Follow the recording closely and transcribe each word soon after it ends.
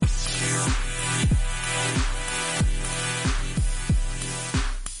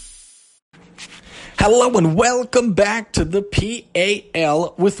Hello and welcome back to the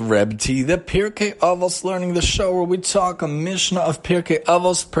PAL with Reb T, the Pirkei Avos learning the show where we talk a Mishnah of Pirkei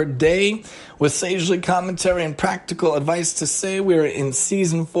Avos per day with sagely commentary and practical advice to say. We're in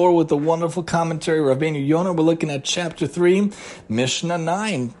season 4 with the wonderful commentary Rabbeinu Yonah. We're looking at chapter 3, Mishnah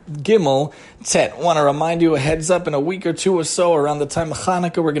 9, Gimel Tet. Want to remind you a heads up in a week or two or so around the time of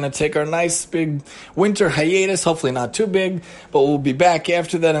Hanukkah, we're going to take our nice big winter hiatus, hopefully not too big, but we'll be back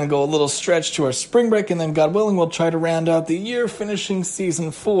after that and go a little stretch to our spring break, and then God willing we'll try to round out the year finishing season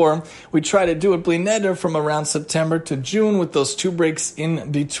 4. We try to do it bli neder from around September to June with those 2 breaks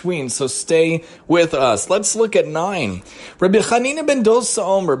in between, so stay with us. Let's look at 9. Rabbi Chanina ben Dosa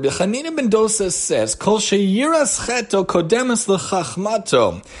Omer. Rabbi Chanina ben Dosa says, Kol sheyiras cheto kodemes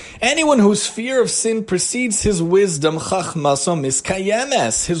lechachmato. Anyone whose fear of sin precedes his wisdom, chachmaso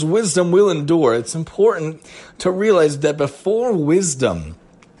miskayemes. His wisdom will endure. It's important to realize that before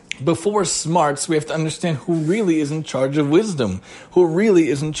smarts, we have to understand who really is in charge of wisdom, who really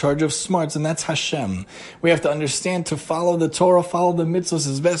is in charge of smarts, and that's Hashem. We have to understand to follow the Torah, follow the mitzvahs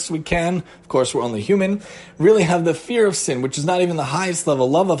as best we can. Of course, we're only human. Really have the fear of sin, which is not even the highest level.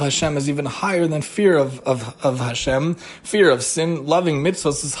 Love of Hashem is even higher than fear of Hashem. Fear of sin, loving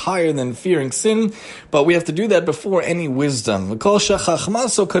mitzvahs is higher than fearing sin, but we have to do that before any wisdom.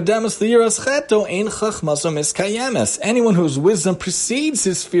 Anyone whose wisdom precedes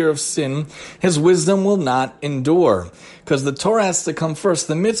his fear of sin, his wisdom will not endure. Because the Torah has to come first.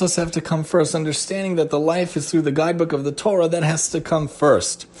 The mitzvahs have to come first. Understanding that the life is through the guidebook of the Torah, that has to come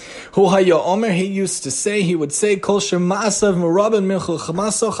first. Hu haya omer, he used to say, he would say, Kol shema'asav meraben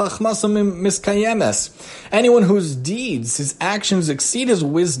milchamaso chachmaso miskayemes. Anyone whose deeds, his actions exceed his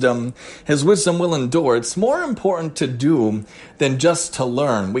wisdom will endure. It's more important to do than just to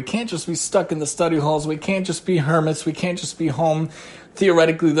learn. We can't just be stuck in the study halls. We can't just be hermits. We can't just be home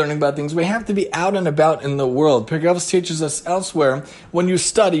theoretically learning about things. We have to be out and about in the world. Pirkei Avos teaches us elsewhere, when you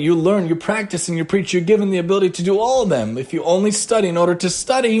study, you learn, you practice, and you preach, you're given the ability to do all of them. If you only study in order to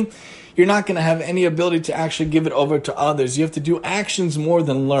study, you're not going to have any ability to actually give it over to others. You have to do actions more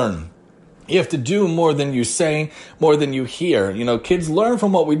than learn. You have to do more than you say, more than you hear. You know, kids learn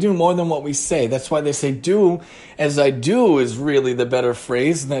from what we do more than what we say. That's why they say, do as I do is really the better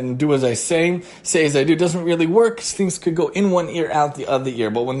phrase than do as I say as I do. It doesn't really work because things could go in one ear, out the other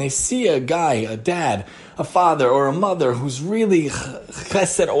ear. But when they see a guy, a dad, a father or a mother who's really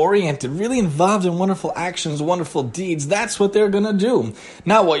chesed-oriented, really involved in wonderful actions, wonderful deeds, that's what they're going to do.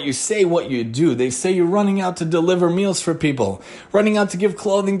 Not what you say, what you do. They say you're running out to deliver meals for people, running out to give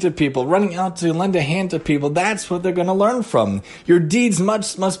clothing to people, running out to lend a hand to people. That's what they're going to learn from. Your deeds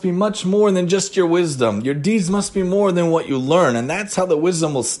must be much more than just your wisdom. Your deeds must be more than what you learn, and that's how the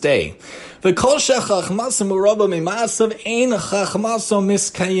wisdom will stay. Anyone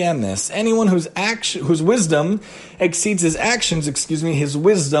whose wisdom exceeds his actions, his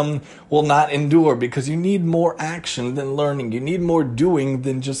wisdom will not endure, because you need more action than learning. You need more doing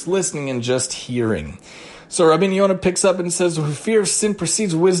than just listening and just hearing. So Rabbeinu Yonah picks up and says, "Who fear of sin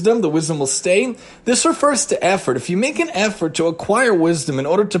precedes wisdom, the wisdom will stay." This refers to effort. If you make an effort to acquire wisdom in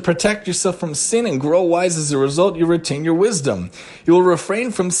order to protect yourself from sin and grow wise as a result, you retain your wisdom. You will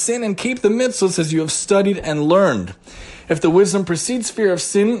refrain from sin and keep the mitzvahs as you have studied and learned. If the wisdom precedes fear of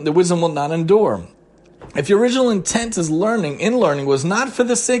sin, the wisdom will not endure. If your original intent is learning was not for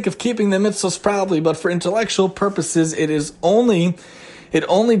the sake of keeping the mitzvahs proudly, but for intellectual purposes, it will be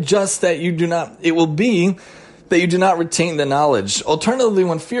that you do not retain the knowledge. Alternatively,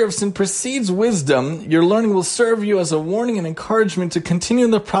 when fear of sin precedes wisdom, your learning will serve you as a warning and encouragement to continue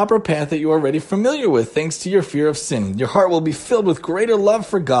in the proper path that you are already familiar with, thanks to your fear of sin. Your heart will be filled with greater love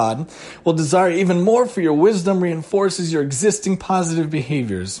for God, will desire even more, for your wisdom reinforces your existing positive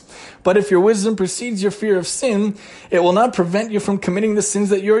behaviors. But if your wisdom precedes your fear of sin, it will not prevent you from committing the sins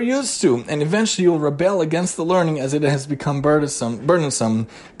that you're used to, and eventually you will rebel against the learning as it has become burdensome,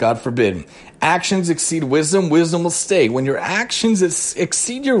 God forbid. Actions exceed wisdom, wisdom will stay. When your actions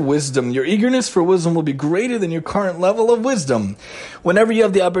exceed your wisdom, your eagerness for wisdom will be greater than your current level of wisdom. Whenever you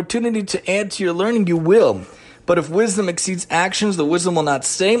have the opportunity to add to your learning, you will. But if wisdom exceeds actions, the wisdom will not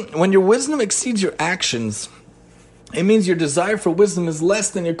stay. When your wisdom exceeds your actions, it means your desire for wisdom is less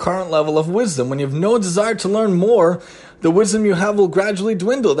than your current level of wisdom. When you have no desire to learn more, the wisdom you have will gradually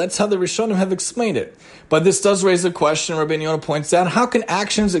dwindle. That's how the Rishonim have explained it. But this does raise a question, Rabbeinu Yonah points out. How can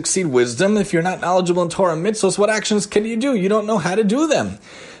actions exceed wisdom? If you're not knowledgeable in Torah and mitzvahs, what actions can you do? You don't know how to do them.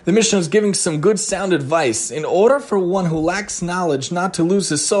 The Mishnah is giving some good sound advice. In order for one who lacks knowledge not to lose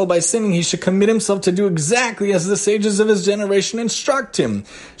his soul by sinning, he should commit himself to do exactly as the sages of his generation instruct him.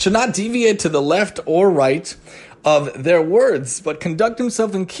 Should not deviate to the left or right. of their words, but conduct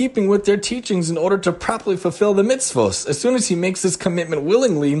himself in keeping with their teachings in order to properly fulfill the mitzvos. As soon as he makes his commitment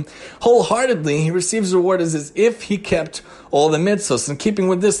willingly, wholeheartedly, he receives reward as if he kept all the mitzvos. In keeping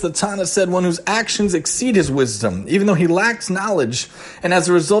with this, the Tana said, one whose actions exceed his wisdom, even though he lacks knowledge, and as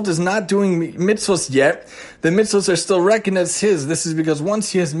a result is not doing mitzvos yet, the mitzvos are still reckoned as his. This is because once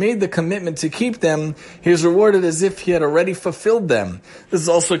he has made the commitment to keep them, he is rewarded as if he had already fulfilled them. This is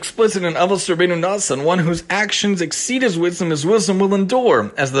also explicit in Avos Rabbeinu Nassan. One whose actions exceed his wisdom will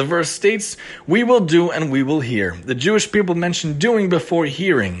endure. As the verse states, we will do and we will hear. The Jewish people mentioned doing before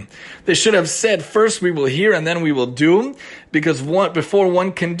hearing. They should have said, first we will hear and then we will do, because before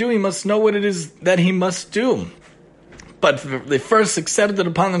one can do, he must know what it is that he must do. But they first accepted it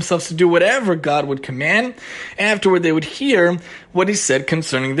upon themselves to do whatever God would command. Afterward, they would hear what he said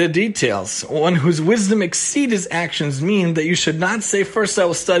concerning the details. One whose wisdom exceeds his actions mean that you should not say, first I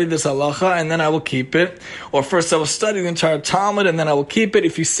will study this halacha and then I will keep it. Or first I will study the entire Talmud and then I will keep it.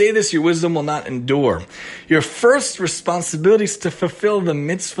 If you say this, your wisdom will not endure. Your first responsibility is to fulfill the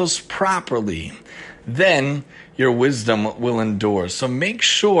mitzvahs properly. Then your wisdom will endure. So make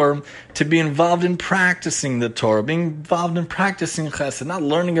sure to be involved in practicing the Torah, being involved in practicing chesed, not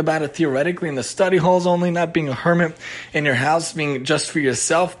learning about it theoretically in the study halls only, not being a hermit in your house, being just for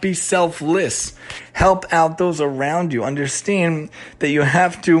yourself. Be selfless. Help out those around you. Understand that you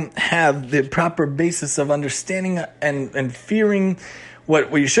have to have the proper basis of understanding and fearing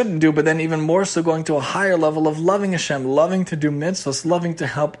what you shouldn't do, but then even more so going to a higher level of loving Hashem, loving to do mitzvahs, loving to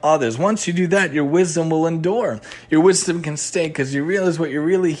help others. Once you do that, your wisdom will endure. Your wisdom can stay because you realize what you're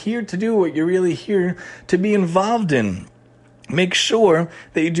really here to do, what you're really here to be involved in. Make sure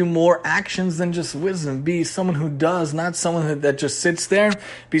that you do more actions than just wisdom. Be someone who does, not someone that just sits there.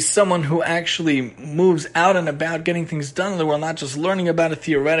 Be someone who actually moves out and about getting things done in the world, not just learning about it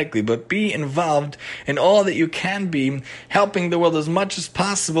theoretically, but be involved in all that you can be, helping the world as much as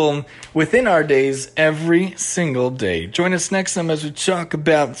possible within our days, every single day. Join us next time as we talk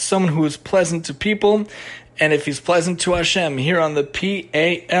about someone who is pleasant to people, and if he's pleasant to Hashem, here on the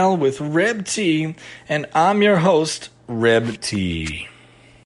PAL with Reb T, and I'm your host, Reb T.